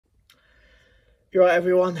You're right,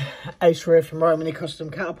 everyone. Ace here from Romany Custom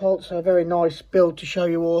Catapults. So a very nice build to show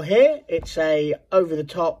you all here. It's a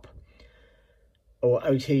over-the-top or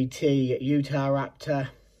OTT Utahraptor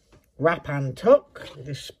wrap and tuck.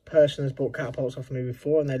 This person has bought catapults off me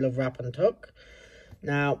before and they love wrap and tuck.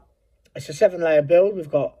 Now, it's a 7-layer build.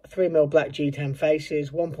 We've got 3mm black G10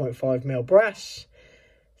 faces, 1.5mm brass,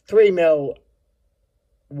 3mm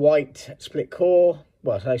white split core.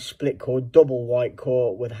 Well, I say split core, double white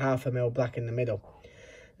core with 0.5mm black in the middle.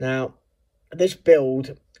 Now, this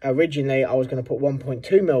build, originally I was going to put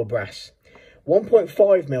 1.2mm brass.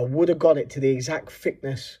 1.5mm would have got it to the exact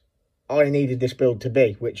thickness I needed this build to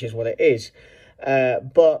be, which is what it is.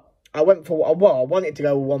 But I went for, well, I wanted to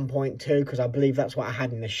go with 1.2 because I believe that's what I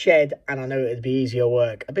had in the shed and I know it would be easier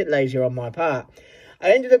work. A bit lazier on my part.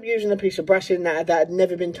 I ended up using a piece of brass in that had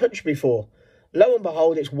never been touched before. Lo and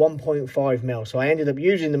behold, it's 1.5mm. So I ended up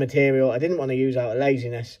using the material I didn't want to use out of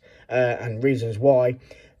laziness and reasons why.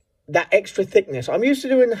 That extra thickness. I'm used to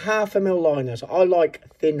doing 0.5mm liners. I like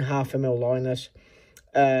thin 0.5mm liners.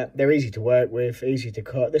 They're easy to work with, easy to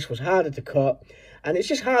cut. This was harder to cut and it's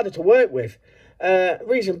just harder to work with.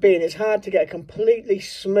 Reason being, it's hard to get a completely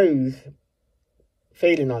smooth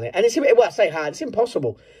feeling on it. And it's, well, I say hard, it's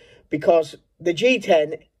impossible because the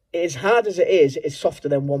G10, as hard as it is softer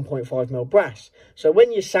than 1.5mm brass. So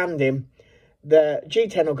when you're sanding, the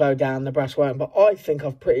G10 will go down, the brass won't. But I think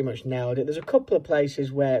I've pretty much nailed it. There's a couple of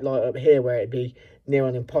places where, like up here, where it'd be near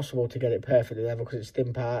on impossible to get it perfectly level because it's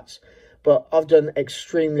thin parts. But I've done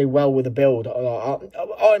extremely well with the build.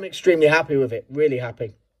 I'm extremely happy with it, really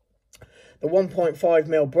happy. The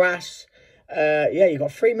 1.5mm brass, yeah, you've got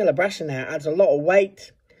 3mm of brass in there. Adds a lot of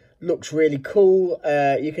weight, looks really cool.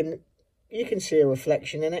 You can see a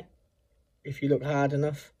reflection in it if you look hard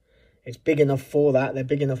enough. It's big enough for that. They're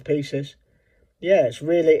big enough pieces. Yeah,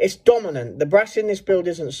 it's dominant. The brass in this build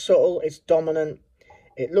isn't subtle. It's dominant.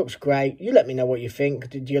 It looks great. You let me know what you think.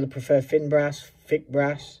 Do you prefer thin brass, thick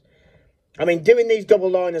brass? I mean, doing these double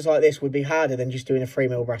liners like this would be harder than just doing a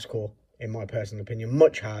 3mm brass core, in my personal opinion.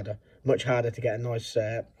 Much harder. Much harder to get a nice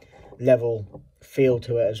level feel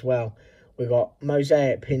to it as well. We've got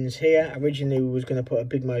mosaic pins here. Originally, we was going to put a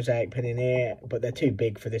big mosaic pin in here, but they're too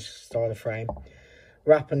big for this style of frame.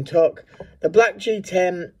 Wrap and tuck. The black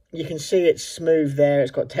G10, you can see it's smooth there. It's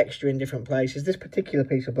got texture in different places. This particular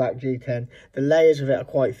piece of black G10, the layers of it are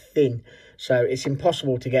quite thin, so it's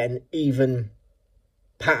impossible to get an even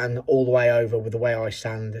pattern all the way over with the way I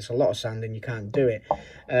sand. It's a lot of sanding, you can't do it.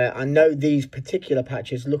 I know these particular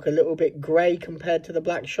patches look a little bit grey compared to the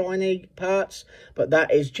black shiny parts, but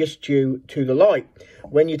that is just due to the light.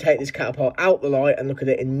 When you take this catapult out the light and look at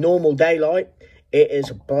it in normal daylight, it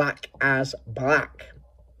is black as black.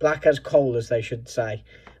 Black as coal, as they should say.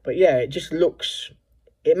 But yeah, it just looks,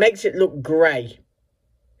 it makes it look grey.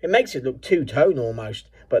 It makes it look two-tone almost,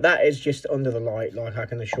 but that is just under the light, like I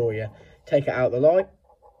can assure you. Take it out the light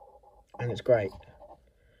and it's great.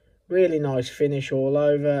 Really nice finish all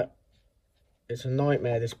over. It's a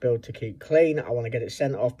nightmare, this build, to keep clean. I want to get it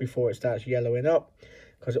sent off before it starts yellowing up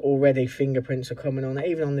because already fingerprints are coming on it.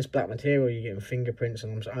 Even on this black material, you're getting fingerprints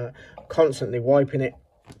and I'm constantly wiping it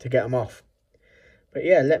to get them off. But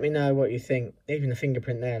yeah, let me know what you think. Even the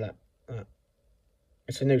fingerprint there, look.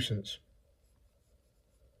 It's a nuisance.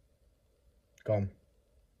 Gone.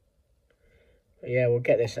 But yeah, we'll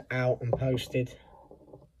get this out and posted.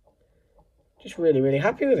 Just really, really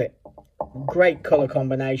happy with it. Great colour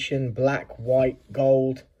combination. Black, white,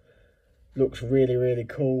 gold. Looks really, really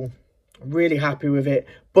cool. Really happy with it.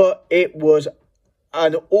 But it was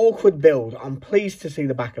an awkward build. I'm pleased to see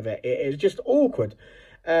the back of it. It is just awkward.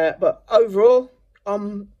 But overall,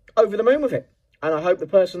 I'm over the moon with it. And I hope the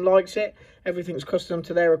person likes it. Everything's custom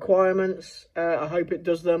to their requirements. I hope it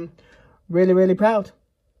does them really, really proud.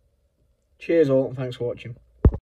 Cheers all, and thanks for watching.